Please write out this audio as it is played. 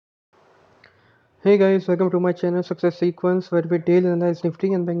Hey guys, welcome to my channel Success Sequence, where we daily analyze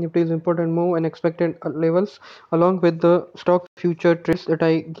Nifty and Bank Nifty's important move and expected levels along with the stock future trades that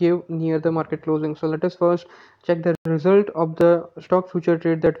I give near the market closing. So let us first check the result of the stock future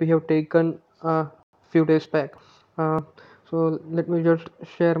trade that we have taken a few days back. Uh, so let me just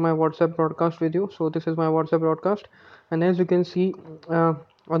share my WhatsApp broadcast with you. So this is my WhatsApp broadcast, and as you can see, on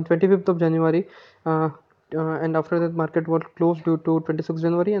 25th of January. And after that market was closed due to 26th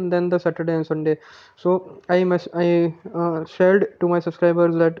January, and then the Saturday and Sunday. So I shared to my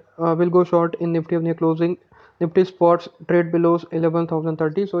subscribers that we'll go short in Nifty near closing. Nifty spots trade below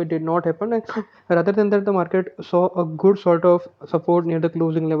 11,030, so it did not happen. And rather than that, the market saw a good sort of support near the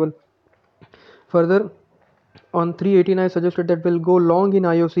closing level. Further, on 318, I suggested that we'll go long in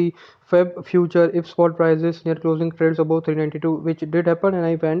IOC Feb future if spot prices near closing trades above 392, which did happen, and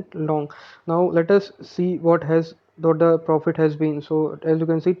I went long. Now let us see what the profit has been. So as you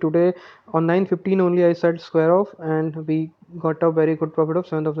can see today on 9:15 only I said square off, and we got a very good profit of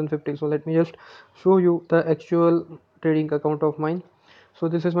 7,050. So let me just show you the actual trading account of mine. So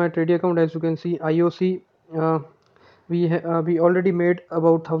this is my trading account. As you can see, IOC. We already made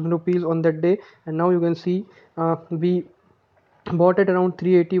about 1,000 rupees on that day, and now you can see we bought it around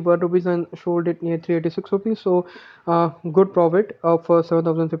 381 rupees and sold it near 386 rupees. So good profit of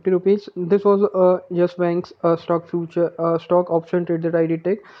 7,050 rupees. This was Yes Bank's stock future stock option trade that I did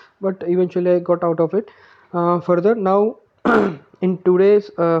take, but eventually I got out of it. Further now, in today's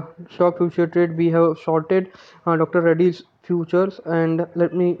stock future trade, we have shorted Dr. Reddy's futures, and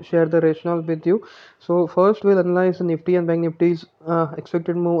let me share the rationale with you. So first we'll analyze the Nifty and Bank Nifty's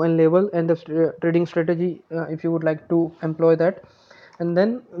expected move and level, and the trading strategy if you would like to employ that, and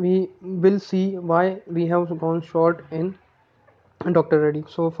then we will see why we have gone short in Dr. Reddy.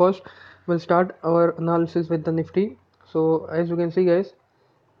 So first we'll start our analysis with the Nifty. So as you can see guys,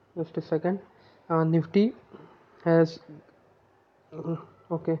 just a second, Nifty has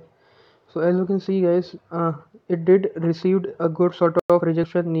okay. So as you can see guys, it did received a good sort of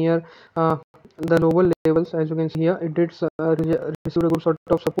rejection near the lower levels. As you can see here, it did receive a good sort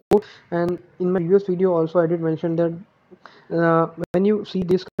of support, and in my previous video also I did mention that when you see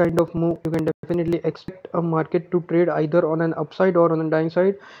this kind of move, you can definitely expect a market to trade either on an upside or on a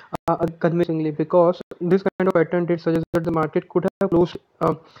downside convincingly, because this kind of pattern did suggest that the market could have closed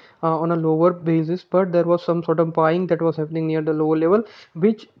on a lower basis, but there was some sort of buying that was happening near the lower level,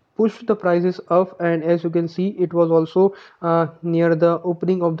 which pushed the prices up. And as you can see, it was also near the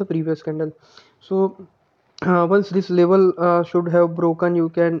opening of the previous candle. So once this level should have broken, you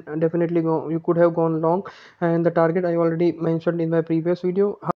can definitely go, you could have gone long, and the target I already mentioned in my previous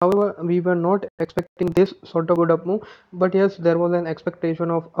video. However, we were not expecting this sort of good up move, but yes, there was an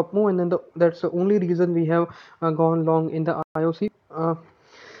expectation of up move, and then that's the only reason we have gone long in the IOC.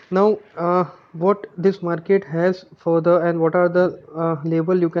 Now, what this market has further, and what are the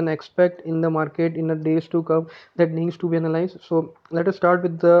level you can expect in the market in the days to come, that needs to be analyzed. So let us start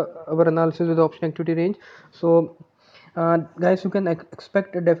with the our analysis with the option activity range. So guys, you can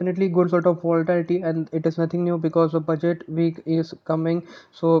expect a definitely good sort of volatility, and it is nothing new because the budget week is coming.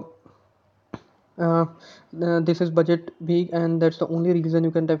 So uh, this is budget week, and that's the only reason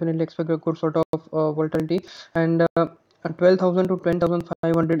you can definitely expect a good sort of volatility. And 12,000 to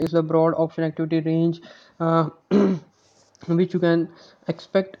 10,500 is the broad option activity range, which you can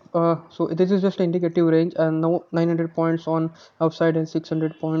expect. So this is just indicative range, and now 900 points on upside and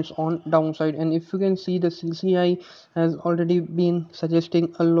 600 points on downside. And if you can see, the CCI has already been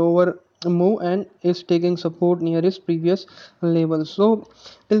suggesting a lower move and is taking support near its previous level. So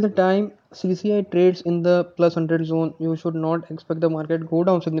till the time CCI trades in the plus 100 zone, you should not expect the market go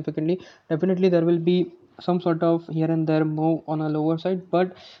down significantly. Definitely there will be some sort of here and there move on a lower side,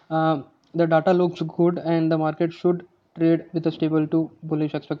 but the data looks good, and the market should trade with a stable to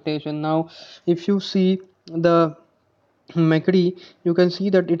bullish expectation. Now if you see the MACD, you can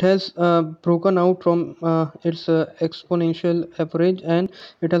see that it has broken out from its exponential average, and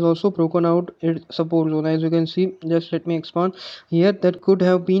it has also broken out its support zone. As you can see, just let me expand here, that could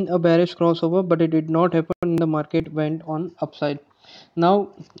have been a bearish crossover, but it did not happen. The market went on upside. Now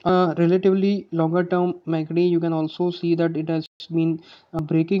relatively longer term MACD, you can also see that it has been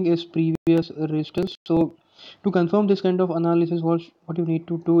breaking its previous resistance. So to confirm this kind of analysis, what you need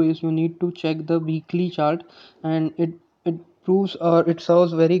to do is you need to check the weekly chart, and it proves, or it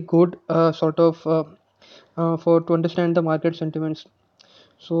serves very good sort of for to understand the market sentiments.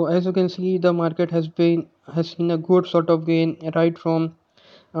 So as you can see, the market has seen a good sort of gain right from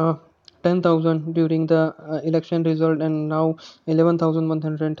uh, 10,000 during the election result, and now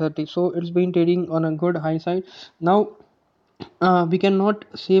 11,130. So it's been trading on a good high side. Now we cannot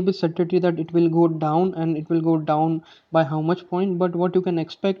say with certainty that it will go down, and it will go down by how much point. But what you can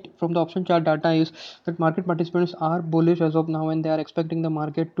expect from the option chart data is that market participants are bullish as of now, and they are expecting the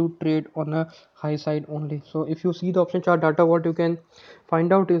market to trade on a high side only. So if you see the option chart data, what you can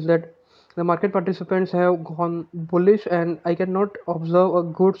find out is that the market participants have gone bullish, and I cannot observe a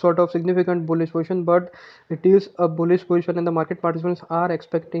good sort of significant bullish position, but it is a bullish position, and the market participants are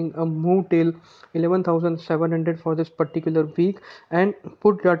expecting a move till 11,700 for this particular week. And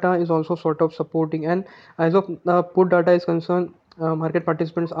put data is also sort of supporting, and as of put data is concerned, market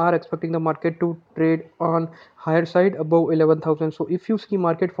participants are expecting the market to trade on higher side above 11,000. So if you see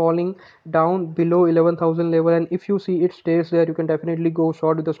market falling down below 11,000 level, and if you see it stays there, you can definitely go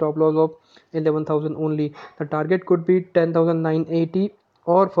short with the stop loss of 11,000 only. The target could be 10,980,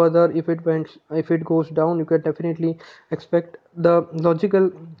 or further if it goes down, you can definitely expect the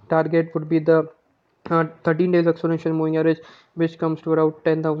logical target would be the 13 days exponential moving average, which comes to around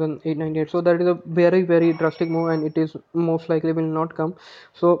 10,898. So that is a very very drastic move, and it is most likely will not come.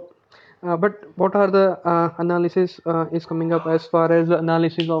 So but what are the analysis is coming up as far as the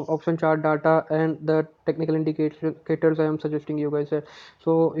analysis of option chart data and the technical indicators I am suggesting you guys here.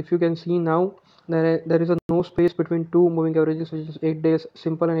 So if you can see now, there is a no space between two moving averages, which is 8 days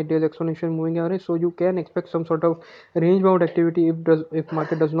simple and 8 days exponential moving average. So you can expect some sort of range bound activity if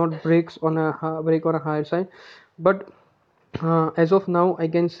market does not break on a higher side. But as of now, I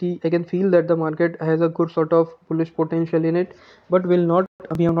can feel that the market has a good sort of bullish potential in it, but will not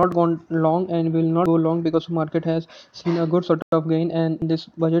we have not gone long and will not go long, because market has seen a good sort of gain, and in this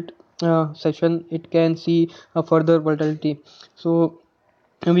budget session it can see a further volatility. So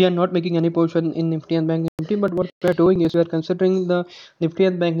and we are not making any position in Nifty and Bank Nifty, but what we are doing is we are considering the Nifty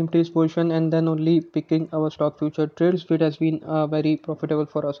and Bank Nifty's position, and then only picking our stock future trades, which has been very profitable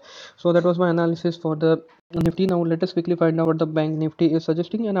for us. So that was my analysis for the Nifty. Now let us quickly find out what the Bank Nifty is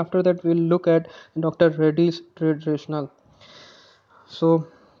suggesting, and after that we'll look at Dr. Reddy's trade rationale. So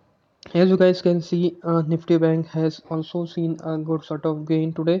as you guys can see, Nifty Bank has also seen a good sort of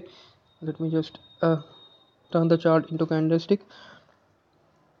gain today. Let me just turn the chart into candlestick.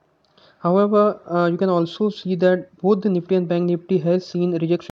 However, you can also see that both the Nifty and Bank Nifty has seen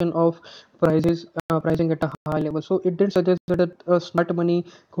rejection of pricing at a high level. So it did suggest that smart money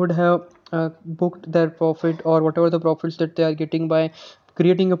could have booked their profit, or whatever the profits that they are getting by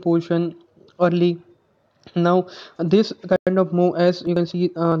creating a position early. Now this kind of move, as you can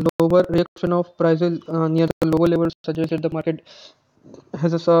see, lower reaction of prices near the lower levels, suggests that the market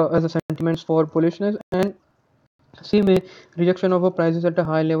has a sentiments for bullishness. And same way, rejection of a prices at a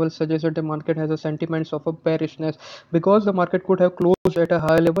high level suggests that the market has a sentiments of a bearishness, because the market could have closed at a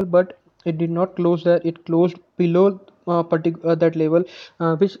high level, but it did not close there. It closed below that level,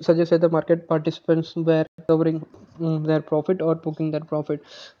 which suggests that the market participants were covering their profit or booking their profit.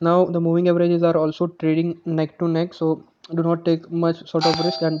 Now the moving averages are also trading neck to neck, so do not take much sort of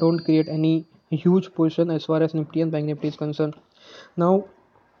risk and don't create any huge position as far as Nifty and Bank Nifty is concerned. Now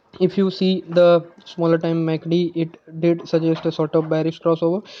if you see the smaller time MACD, it did suggest a sort of bearish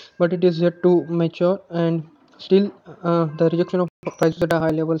crossover, but it is yet to mature. And still the rejection of prices at a high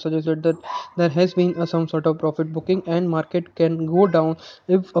level suggested that there has been some sort of profit booking, and market can go down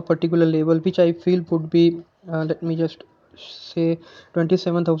if a particular level, which I feel would be let me just say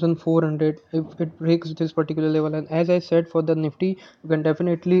 27,400, if it breaks this particular level. And as I said, for the Nifty, you can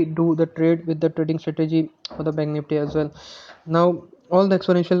definitely do the trade with the trading strategy for the Bank Nifty as well. Now all the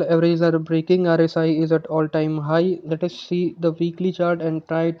exponential averages are breaking. RSI is at all-time high. Let us see the weekly chart and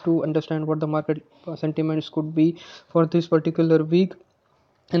try to understand what the market sentiments could be for this particular week.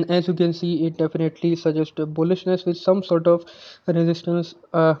 And as you can see, it definitely suggests a bullishness with some sort of resistance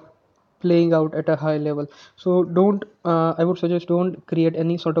playing out at a high level. So don't I would suggest don't create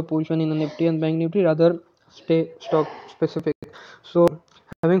any sort of position in a Nifty and Bank Nifty, rather stay stock specific. So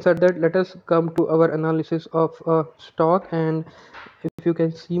having said that, let us come to our analysis of stock. And if you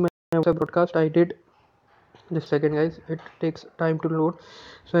can see my broadcast, I did, just second guys, it takes time to load.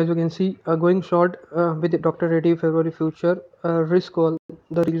 So as you can see, going short with Dr. Reddy February future risk call.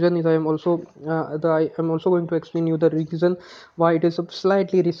 The reason is I am also going to explain you the reason why it is a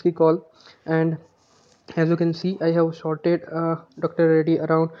slightly risky call. And as you can see, I have shorted Dr. Reddy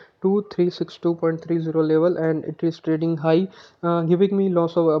around 2362.30 level, and it is trading high, giving me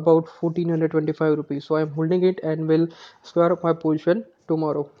loss of about 1425 rupees. So I am holding it and will square up my position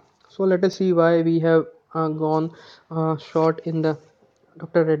tomorrow. So let us see why we have gone short in the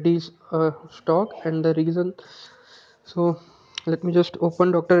Dr. Reddy's stock and the reason. So let me just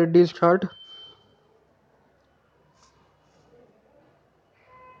open Dr. Reddy's chart.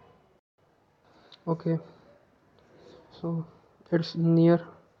 Okay, So it's near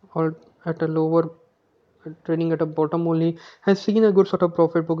or at a lower, trading at a bottom only, has seen a good sort of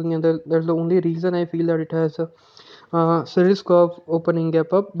profit booking, and that's the only reason I feel that it has a risk of opening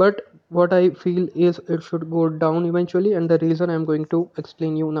gap up. But what I feel is it should go down eventually, and the reason I'm going to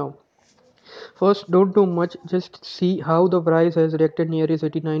explain you now. First, don't do much, just see how the price has reacted near its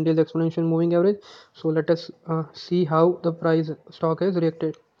 89 days exponential moving average. So let us see how the price stock has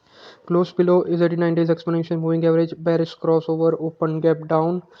reacted. Close below is 89 days exponential moving average, bearish crossover, open gap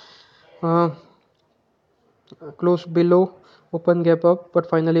down, uh, close below, open gap up, but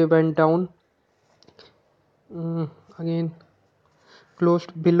finally went down. Again,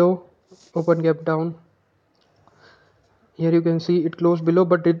 closed below, open gap down. Here you can see it closed below,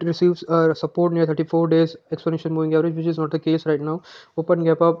 but it receives support near 34 days exponential moving average, which is not the case right now. Open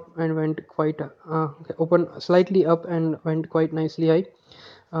gap up and went quite open slightly up and went quite nicely high.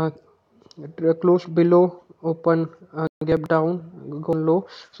 Uh, Closed below, open gap down, gone low.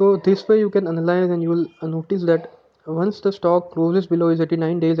 So this way you can analyze, and you will notice that once the stock closes below is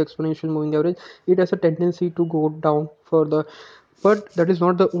 89 days exponential moving average, it has a tendency to go down further. But that is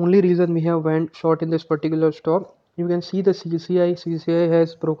not the only reason we have went short in this particular stock. You can see the CCI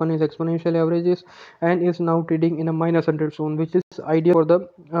has broken its exponential averages and is now trading in a minus 100 zone, which is ideal for the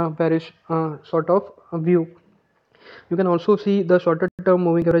bearish sort of view. You can also see the shorter term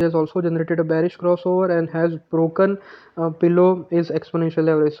moving average has also generated a bearish crossover and has broken below its exponential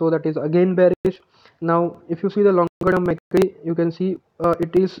average, so that is again bearish. Now if you see the longer term MACD, you can see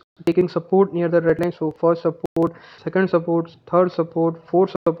it is taking support near the red line. So first support, second support, third support,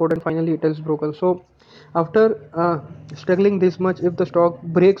 fourth support, and finally it has broken. So after struggling this much, if the stock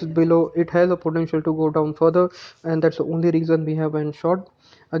breaks below, it has a potential to go down further, and that's the only reason we have went short.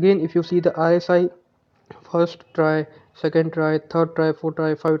 Again, if you see the RSI, first try, second try, third try, fourth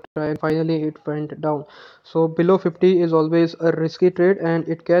try, fifth try, and finally it went down. So below 50 is always a risky trade, and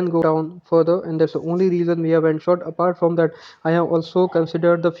it can go down further, and that's the only reason we have went short. Apart from that, I have also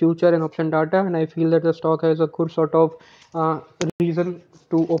considered the future and option data, and I feel that the stock has a good sort of uh, reason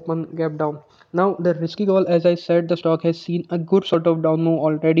to open gap down. Now the risky call, as I said, the stock has seen a good sort of down move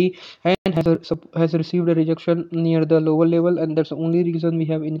already and has received a rejection near the lower level, and that's the only reason we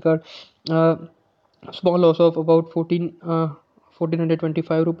have incurred uh, small loss of about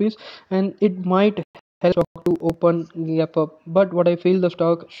 1425 rupees, and it might help stock to open gap up. But what I feel, the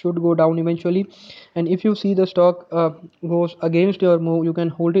stock should go down eventually, and if you see the stock goes against your move, you can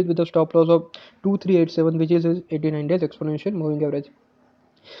hold it with a stop loss of 2387, which is 89 days exponential moving average.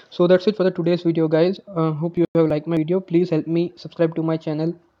 So that's it for the today's video, guys. Hope you have liked my video. Please help me subscribe to my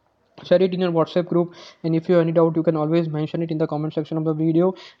channel, share it in your WhatsApp group, and if you have any doubt, you can always mention it in the comment section of the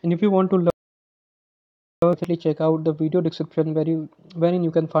video. And if you want to definitely check out the video description wherein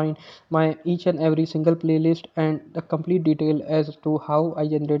you can find my each and every single playlist and the complete detail as to how I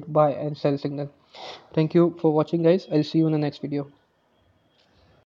generate buy and sell signal. Thank you for watching, guys. I'll see you in the next video.